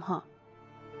آدم‌ها.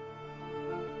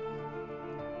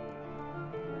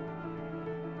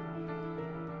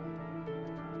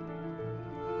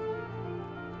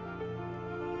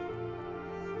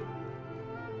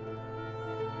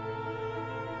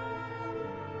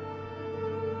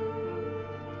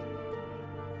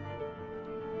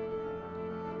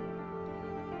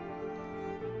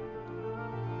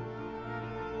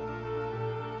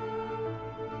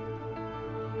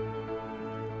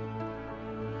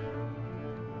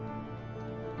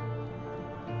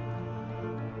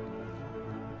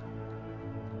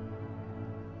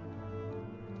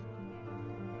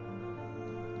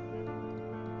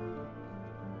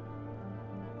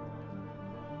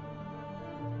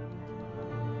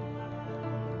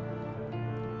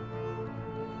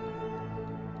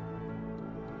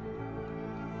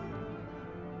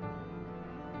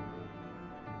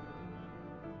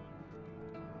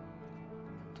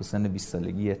 تو سن 20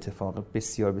 سالگی اتفاق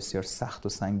بسیار بسیار سخت و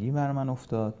سنگین بر من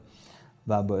افتاد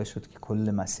و باعث شد که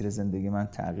کل مسیر زندگی من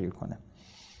تغییر کنه.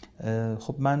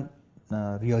 خب من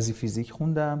ریاضی فیزیک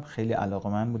خوندم، خیلی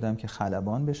علاقه‌مند بودم که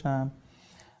خلبان بشم.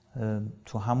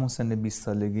 تو همون سن 20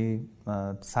 سالگی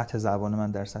سطح زبان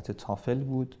من در سطح تافل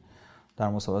بود. در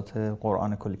مسابقات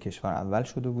قرآن کل کشور اول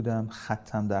شده بودم.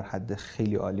 خطم در حد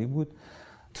خیلی عالی بود.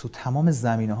 تو تمام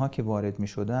زمینه‌ها که وارد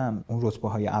می‌شدم اون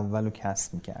رتبه‌های اول رو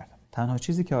کسب می‌کردم. تنها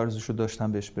چیزی که آرزوشو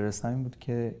داشتم بهش برسم این بود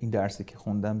که این درسی که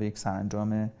خوندم به یک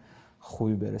سرانجام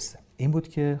خوبی برسه. این بود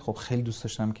که خب خیلی دوست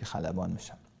داشتم که خلبان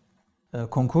بشم.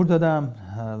 کنکور دادم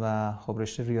و خب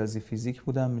رشته ریاضی فیزیک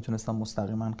بودم، میتونستم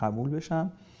مستقیما قبول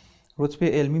بشم.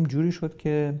 رتبه علمیم جوری شد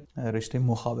که رشته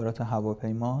مخابرات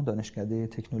هواپیما دانشکده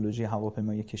تکنولوژی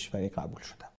هواپیمایی کشوری قبول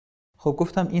شدم. خب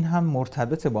گفتم این هم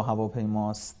مرتبط با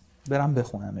هواپیماست، برم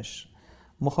بخونمش.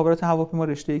 مخابرات هواپیما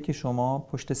رشته‌ای که شما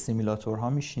پشت سیمولاتورها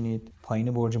میشینید،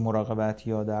 پایین برج مراقبت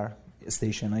یا در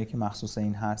استیشنایی که مخصوص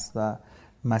این هست و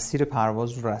مسیر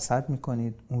پرواز رو رصد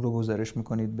میکنید، اون رو گزارش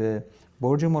میکنید به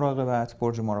برج مراقبت.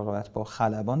 برج مراقبت با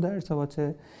خلبان در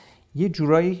ارتباطه، یه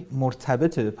جورایی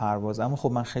مرتبط به پرواز. اما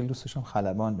خب من خیلی دوست داشتم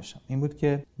خلبان بشم. این بود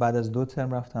که بعد از 2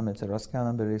 ترم رفتم اعتراض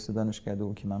کردم به رئیس دانشکده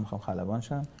و که من میخوام خلبان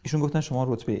شم. ایشون گفتن شما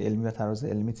رتبه علمی و تراز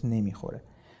علمیت نمیخوره.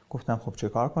 گفتم خب چه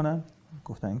کار کنم؟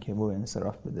 گفتن که برو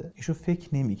انصراف بده. ایشون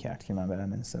فکر نمیکرد که من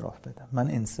برم انصراف بدم.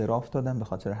 من انصراف دادم به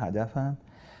خاطر هدفم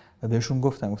و بهشون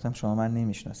گفتم شما من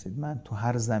نمیشناسید، من تو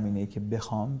هر زمینه‌ای که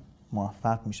بخوام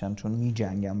موفق میشم چون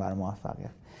میجنگم برای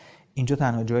موفقیت. اینجا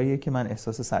تنها جاییه که من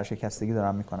احساس سرشکستگی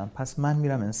دارم میکنم، پس من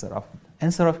میرم انصراف میدم.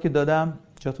 انصراف که دادم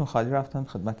جاتون خالی، رفتم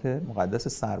خدمت مقدس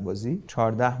سربازی.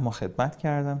 14 ماه خدمت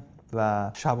کردم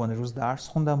و شبانه روز درس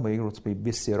خوندم. با یک رتبه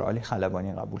بسیار عالی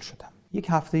خلبانی قبول شدم. یک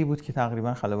هفته‌ای بود که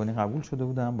تقریبا خلبانی قبول شده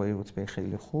بودم با یک رتبه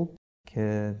خیلی خوب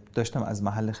که داشتم از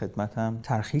محل خدمتم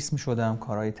ترخیص می‌شدم،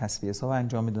 کارهای تصفیه حساب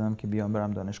انجام می‌دادم که بیام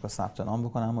برم دانشگاه ثبت نام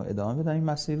بکنم و ادامه بدم این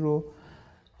مسیر رو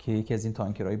که یکی از این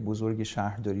تانکرهای بزرگ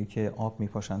شهرداری که آب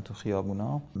میپاشن تو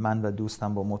خیابونا. من و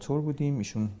دوستم با موتور بودیم،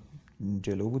 ایشون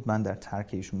جلو بود، من در ترک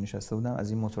ایشون نشسته بودم. از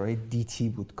این موتورهای دیتی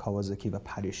بود، کاوازاکی و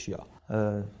پریسا.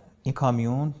 این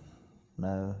کامیون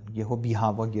یهو بی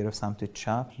هوا گرفت سمت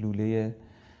چپ، لوله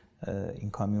این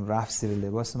کامیون رفت زیر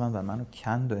لباس من و منو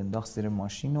کند و انداخت زیر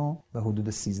ماشین و حدود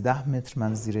 13 متر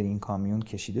من زیر این کامیون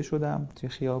کشیده شدم توی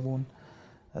خیابون.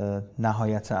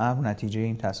 نهایت امر نتیجه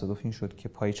این تصادف این شد که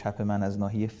پای چپ من از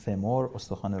ناحیه فمور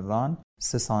استخوان ران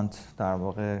 3 سانت در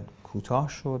واقع کوتاه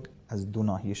شد، از 2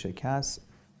 ناحیه شکست،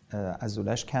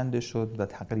 عضله‌اش کنده شد و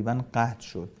تقریبا قطع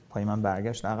شد. پای من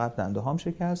برگشت عقب، دنده‌هام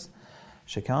شکست،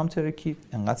 شکمم ترکید.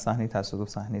 انقدر صحنه تصادف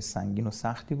صحنه سنگین و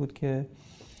سختی بود که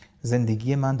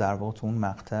زندگی من در واقع تو اون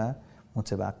مقطع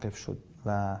متوقف شد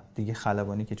و دیگه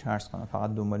خلبانی که چه عرض کنم،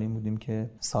 فقط دنبال این بودیم که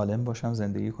سالم باشم،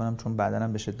 زندگی کنم، چون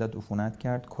بدنم به شدت عفونت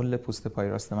کرد. کل پوست پای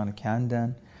راست منو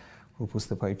کندن، رو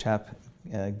پوست پای چپ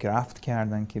گرافت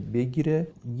کردن که بگیره.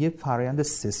 یه فرآیند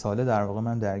 3 ساله در واقع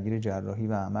من درگیر جراحی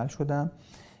و عمل شدم.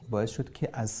 باعث شد که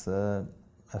از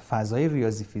فضای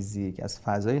ریاضی فیزیک، از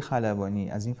فضای خلبانی،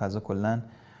 از این فضا کلاً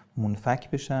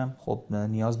منفک بشم. خب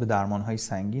نیاز به درمان‌های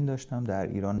سنگین داشتم، در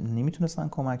ایران نمیتونستن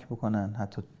کمک بکنن.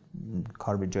 حتی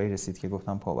کار به جایی رسید که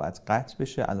گفتم پا باید قطع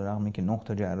بشه، علیرغم اینکه 9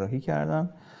 تا جراحی کردم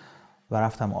و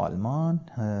رفتم آلمان،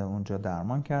 اونجا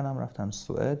درمان کردم. رفتم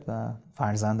سوئد و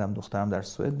فرزندم، دخترم در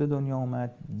سوئد به دنیا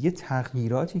اومد. یه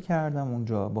تغییراتی کردم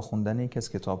اونجا با خوندن یکی از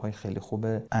کتاب‌های خیلی خوب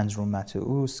اندرو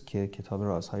ماتئوس که کتاب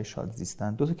رازهای شاد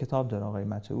زیستن. 2 تا کتاب داره آقای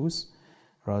ماتئوس،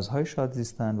 رازهای شاد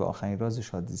زیستن و آخرین راز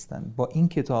شاد زیستن. با این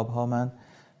کتاب‌ها من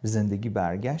به زندگی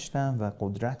برگشتم و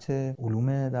قدرت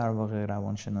علوم در واقع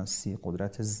روانشناسی،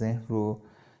 قدرت ذهن رو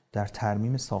در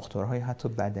ترمیم ساختارهای حتی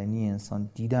بدنی انسان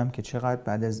دیدم که چقدر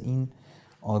بعد از این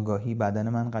آگاهی بدن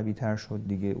من قوی‌تر شد.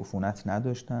 دیگه عفونت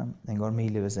نداشتم، انگار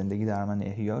میل به زندگی در من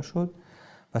احیا شد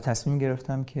و تصمیم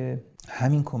گرفتم که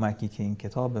همین کمکی که این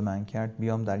کتاب به من کرد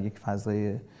بیام در یک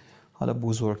فضای حالا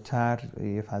بزرگتر،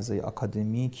 یک فضای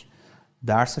آکادمیک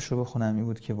درسش رو بخونم. این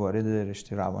بود که وارد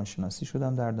رشته روانشناسی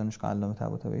شدم در دانشگاه علامه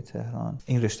طباطبایی تهران.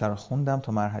 این رشته رو خوندم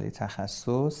تا مرحله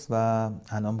تخصص و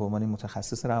الان به عنوان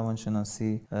متخصص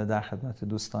روانشناسی در خدمت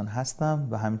دوستان هستم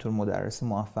و همینطور مدرس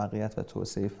موفقیت و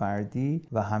توسعه فردی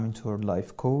و همینطور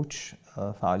لایف کوچ.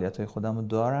 فعالیت‌های خودم رو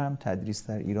دارم، تدریس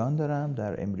در ایران دارم،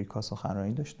 در امریکا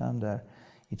سخنرانی داشتم، در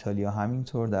ایتالیا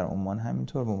همینطور، در عمان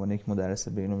همینطور، به عنوان یک مدرس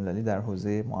بین‌المللی در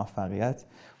حوزه موفقیت.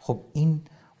 خب این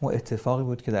اون اتفاقی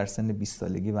بود که در سن 20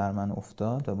 سالگی بر من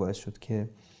افتاد و باعث شد که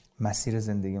مسیر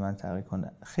زندگی من تغییر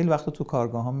کنه. خیلی وقتا تو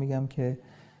کارگاهام میگم که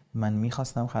من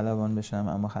میخواستم خلبان بشم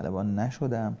اما خلبان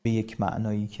نشدم، به یک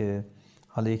معنایی که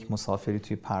حالا یک مسافری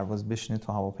توی پرواز بشینه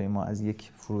تو هواپیما از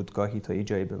یک فرودگاهی تا یه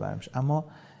جایی ببرمش. اما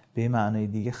به معنای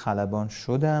دیگه خلبان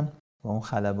شدم و اون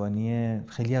خلبانی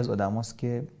خیلی از آدماست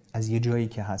که از یه جایی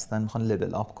که هستن میخوان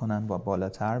لول آپ کنن و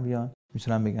بالاتر بیان.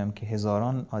 میتونم بگم که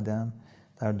هزاران آدم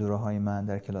در دوره‌های من،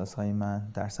 در کلاس‌های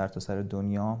من، در سرتاسر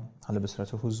دنیا، حالا به صورت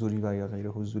حضوری و یا غیر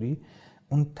حضوری،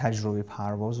 اون تجربه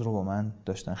پرواز رو با من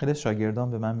داشتن. خیلی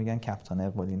شاگردان به من میگن کاپیتان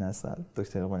اقبالی نسب،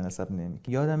 دکتر اقبالی نسب نمیگه.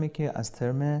 یادمه که از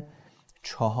ترم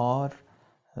 4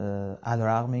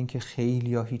 علیرغم اینکه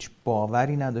خیلی‌ها هیچ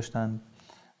باوری نداشتن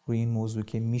روی این موضوع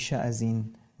که میشه از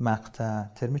این مقطع،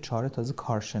 ترم 4 تازه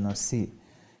کارشناسی،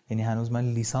 یعنی هنوز من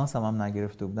لیسانس هم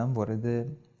نگرفته بودم، وارد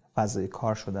فضای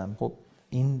کار شدم. خب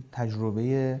این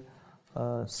تجربه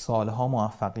سالها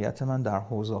موفقیت من در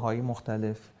حوزه‌های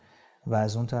مختلف و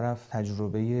از اون طرف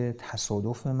تجربه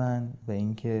تصادف من و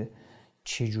اینکه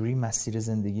چجوری مسیر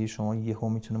زندگی شما یهو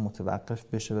میتونه متوقف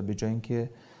بشه و به جای اینکه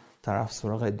طرف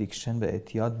سراغ ادیکشن و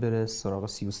اعتیاد بره، سراغ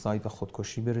سیوساید و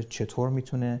خودکشی بره، چطور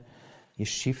میتونه یه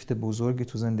شیفت بزرگی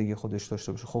تو زندگی خودش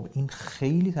داشته باشه. خب این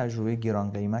خیلی تجربه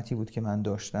گران قیمتی بود که من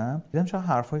داشتم. دیدم چقدر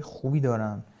حرفای خوبی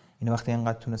دارم، این وقتی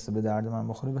اینقدر تونسته به درد من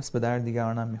بخوره، بس به درد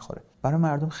دیگران هم میخوره. برای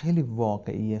مردم خیلی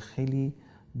واقعیه، خیلی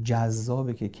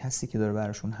جذابه که کسی که داره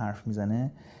براشون حرف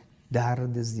میزنه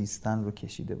درد زیستن رو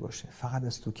کشیده باشه، فقط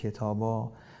از تو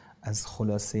کتابا، از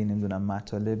خلاصه نمیدونم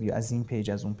مطالب یا از این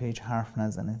پیج از اون پیج حرف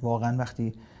نزنه. واقعا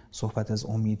وقتی صحبت از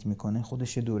امید میکنه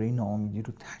خودش یه دوره ناامیدی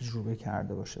رو تجربه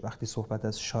کرده باشه. وقتی صحبت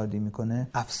از شادی میکنه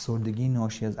افسردگی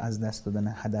ناشی از دست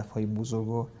دادن هدفهای بزرگ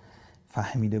رو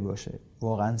فهمیده باشه.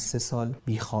 واقعا 3 سال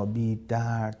بیخوابی،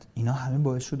 درد، اینا همه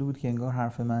باعث شده بود که انگار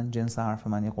حرف من، جنس حرف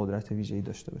من یه قدرت ویژه‌ای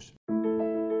داشته باشه.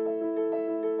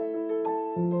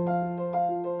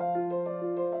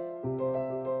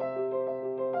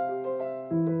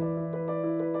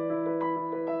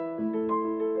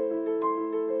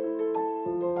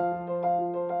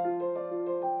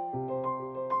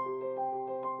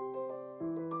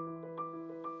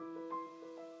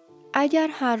 اگر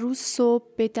هر روز صبح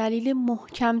به دلیل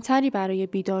محکمتری برای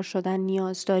بیدار شدن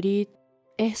نیاز دارید،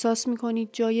 احساس می‌کنید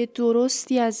جای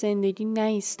درستی از زندگی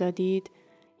نایستادید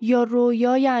یا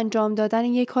رویای انجام دادن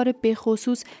یک کار به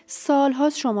خصوص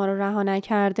سال‌هاست شما رو رها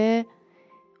نکرده،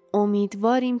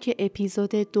 امیدواریم که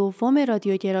اپیزود 2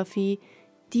 رادیوگرافی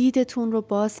دیدتون رو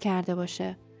باز کرده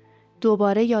باشه.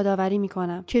 دوباره یادآوری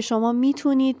میکنم که شما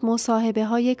میتونید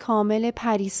مصاحبه‌های کامل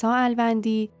پریسا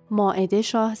الوندی، مائده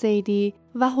زیدی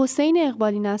و حسین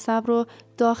اقبالی نسب رو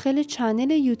داخل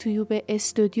چنل یوتیوب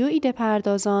استودیو ایده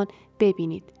پردازان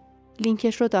ببینید.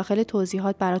 لینکش رو داخل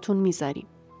توضیحات براتون میذاریم.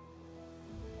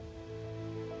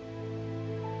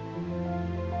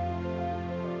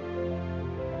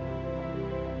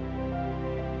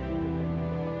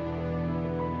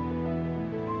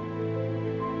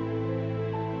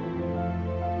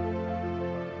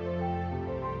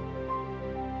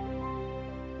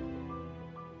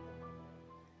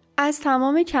 از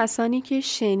تمام کسانی که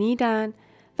شنیدن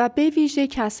و به ویژه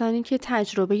کسانی که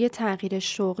تجربه تغییر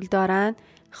شغل دارن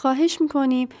خواهش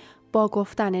میکنیم با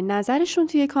گفتن نظرشون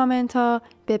توی کامنت ها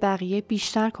به بقیه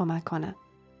بیشتر کمک کنن.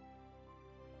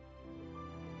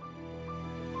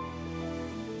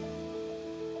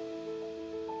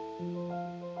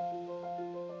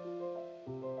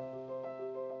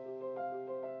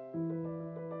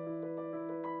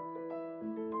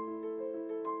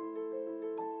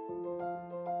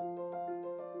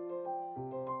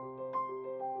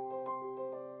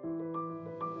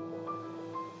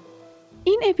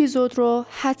 این اپیزود رو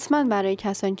حتما برای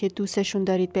کسانی که دوستشون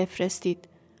دارید بفرستید،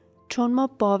 چون ما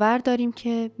باور داریم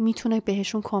که میتونه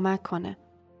بهشون کمک کنه.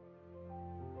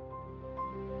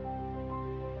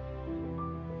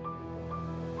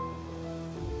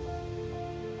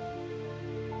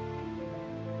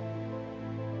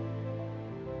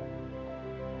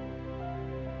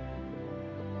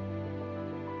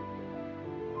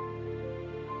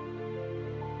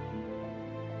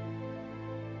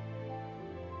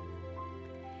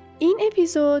 این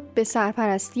اپیزود به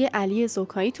سرپرستی علی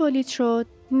زکایی تولید شد،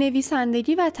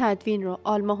 نویسندگی و تدوین رو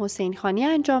آلما حسین خانی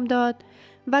انجام داد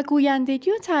و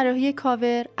گویندگی و طراحی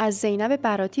کاور از زینب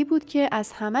براتی بود که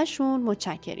از همه‌شون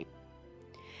متشکریم.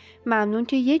 ممنون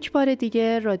که یک بار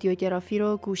دیگه رادیوگرافی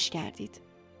رو گوش کردید.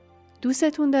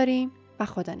 دوستتون داریم و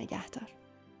خدا نگهدار.